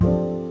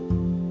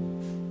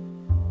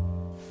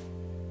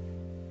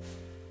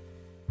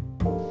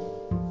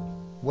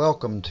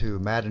Welcome to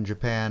Mad in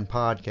Japan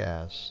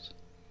podcast.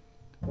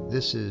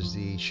 This is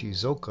the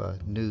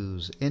Shizuoka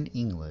news in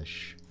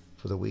English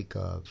for the week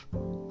of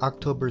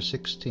October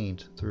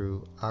 16th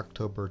through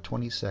October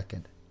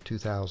 22nd,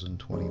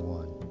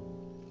 2021.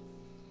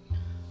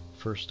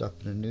 First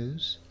up in the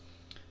news,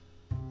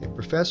 a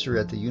professor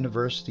at the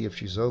University of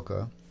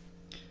Shizuoka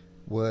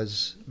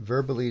was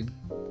verbally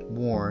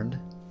warned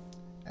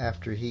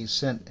after he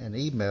sent an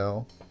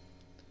email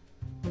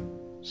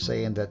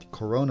saying that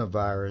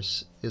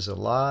coronavirus is a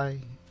lie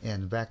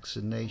and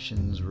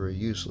vaccinations were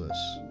useless.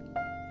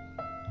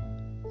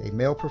 A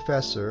male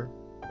professor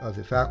of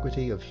the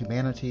Faculty of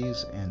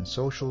Humanities and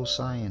Social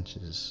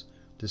Sciences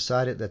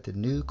decided that the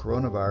new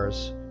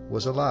coronavirus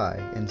was a lie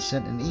and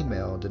sent an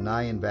email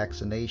denying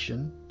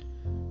vaccination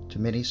to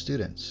many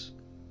students.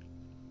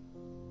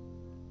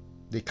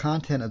 The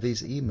content of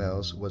these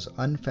emails was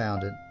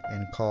unfounded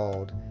and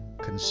called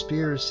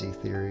conspiracy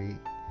theory,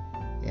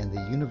 and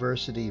the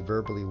university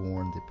verbally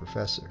warned the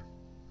professor.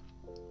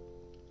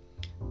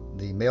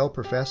 The male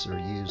professor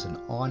used an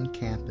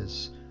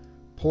on-campus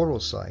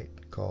portal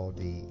site called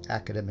the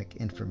Academic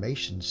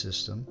Information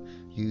System,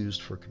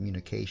 used for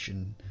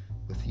communication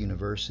with the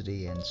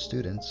university and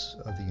students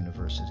of the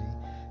university,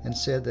 and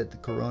said that the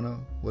corona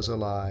was a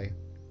lie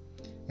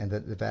and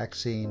that the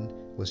vaccine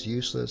was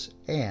useless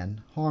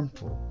and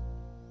harmful.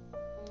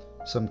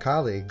 Some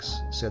colleagues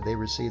said they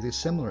received a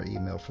similar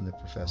email from the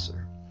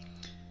professor.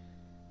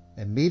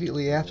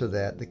 Immediately after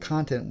that, the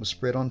content was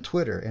spread on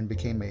Twitter and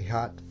became a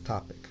hot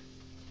topic.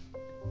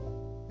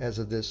 As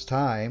of this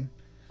time,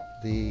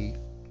 the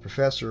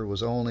professor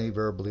was only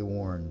verbally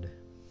warned.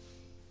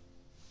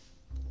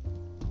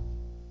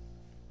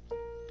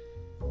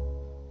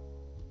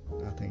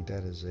 I think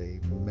that is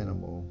a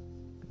minimal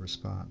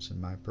response,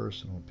 in my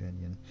personal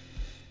opinion.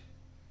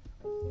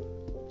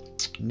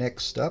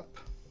 Next up,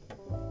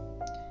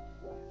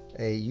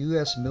 a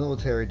U.S.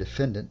 military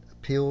defendant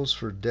appeals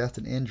for death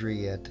and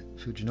injury at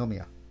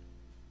Fujinomiya.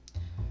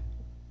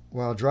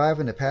 While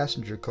driving a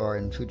passenger car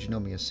in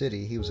Fujinomiya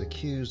City, he was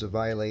accused of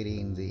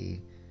violating the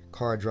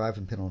car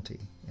driving penalty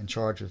and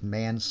charged with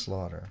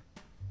manslaughter,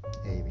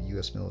 a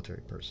U.S.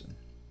 military person.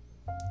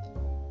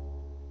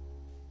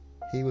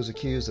 He was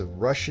accused of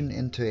rushing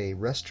into a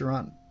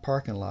restaurant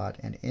parking lot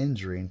and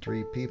injuring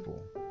 3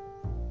 people.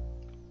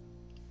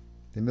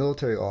 The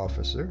military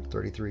officer,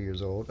 33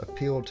 years old,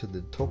 appealed to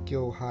the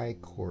Tokyo High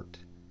Court,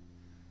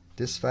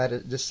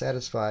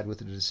 dissatisfied with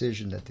the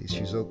decision that the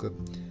Shizuoka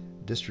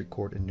District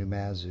Court in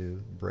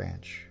Numazu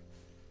branch,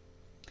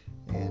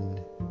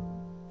 and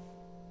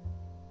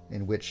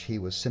in which he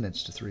was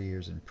sentenced to 3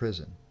 years in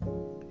prison.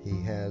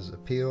 He has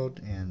appealed,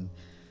 and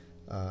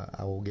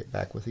I will get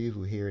back with you if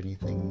we hear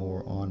anything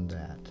more on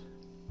that.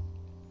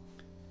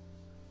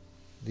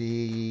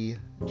 The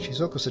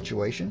Shizuoka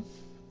situation.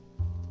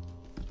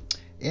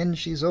 In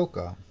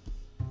Shizuoka,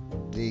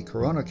 the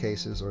corona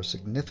cases are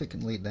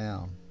significantly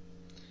down.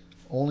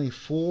 Only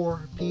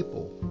 4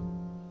 people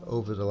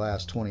over the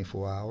last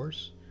 24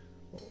 hours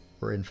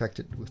were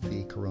infected with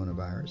the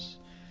coronavirus.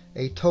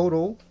 A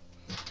total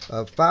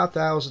of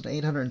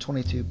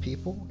 5,822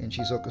 people in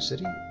Shizuoka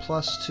City,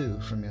 plus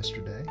 2 from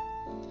yesterday.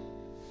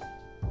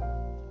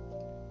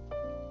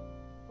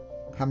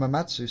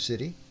 Hamamatsu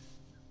City,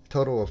 a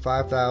total of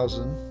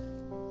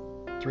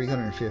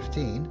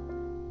 5,315,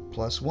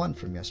 plus 1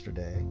 from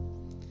yesterday.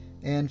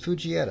 And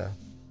Fujieda,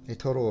 a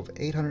total of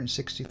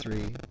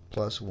 863,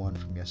 plus 1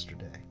 from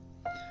yesterday.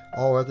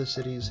 All other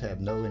cities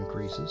have no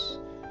increases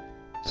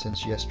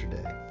since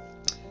yesterday.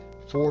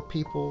 4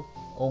 people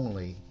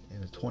only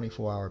in a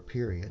 24-hour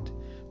period.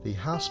 The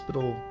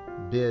hospital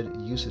bed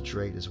usage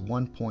rate is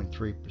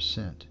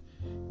 1.3%,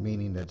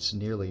 meaning that's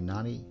nearly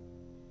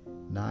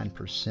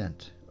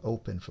 99%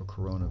 open for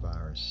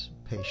coronavirus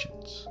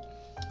patients.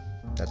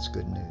 That's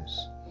good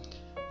news.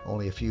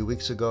 Only a few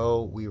weeks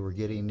ago, we were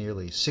getting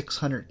nearly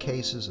 600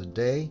 cases a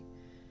day,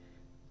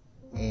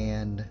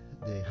 and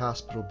the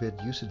hospital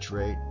bed usage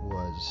rate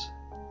was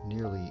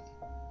nearly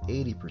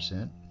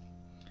 80%.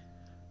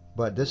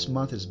 But this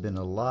month has been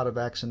a lot of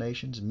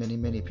vaccinations.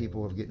 Many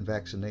people have gotten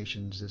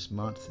vaccinations this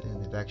month,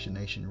 and the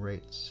vaccination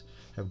rates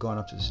have gone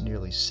up to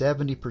nearly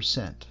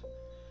 70%,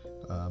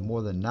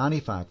 more than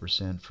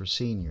 95% for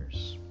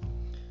seniors.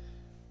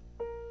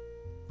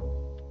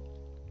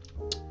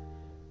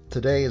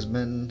 Today has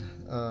been,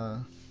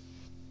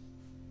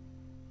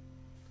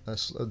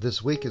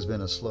 this week has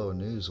been a slow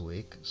news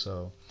week,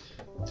 so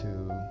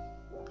to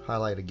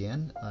highlight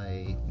again,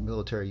 a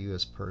military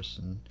U.S.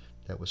 person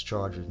that was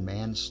charged with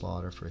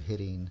manslaughter for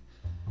hitting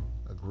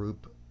a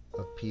group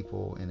of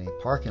people in a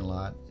parking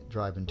lot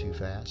driving too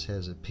fast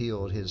has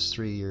appealed his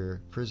 3-year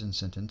prison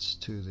sentence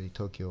to the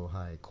Tokyo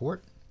High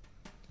Court.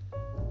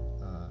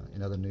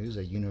 In other news,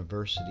 a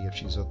University of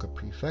Shizuoka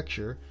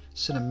Prefecture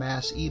sent a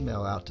mass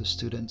email out to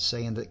students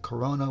saying that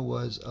corona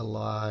was a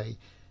lie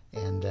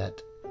and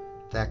that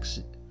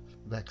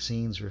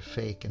vaccines were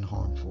fake and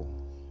harmful.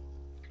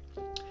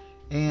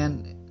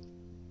 And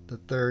the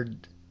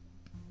third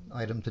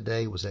item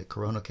today was that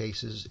corona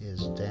cases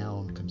is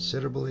down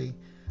considerably,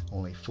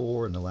 only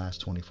 4 in the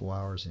last 24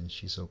 hours in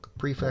Shizuoka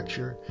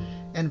Prefecture,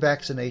 and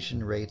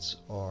vaccination rates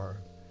are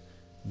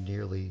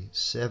nearly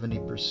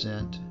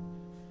 70%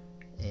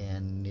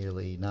 and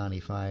nearly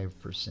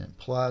 95%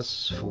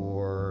 plus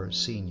for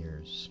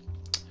seniors.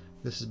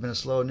 This has been a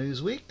slow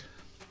news week.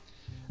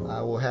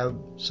 I will have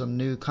some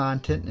new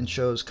content and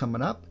shows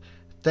coming up.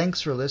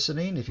 Thanks for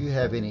listening. If you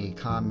have any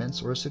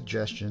comments or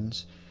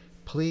suggestions,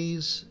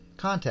 please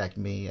contact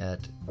me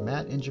at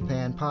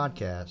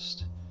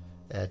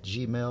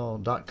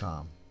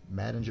mattinjapanpodcast@gmail.com.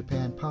 Matt in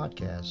Japan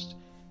Podcast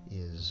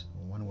is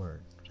one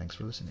word. Thanks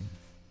for listening.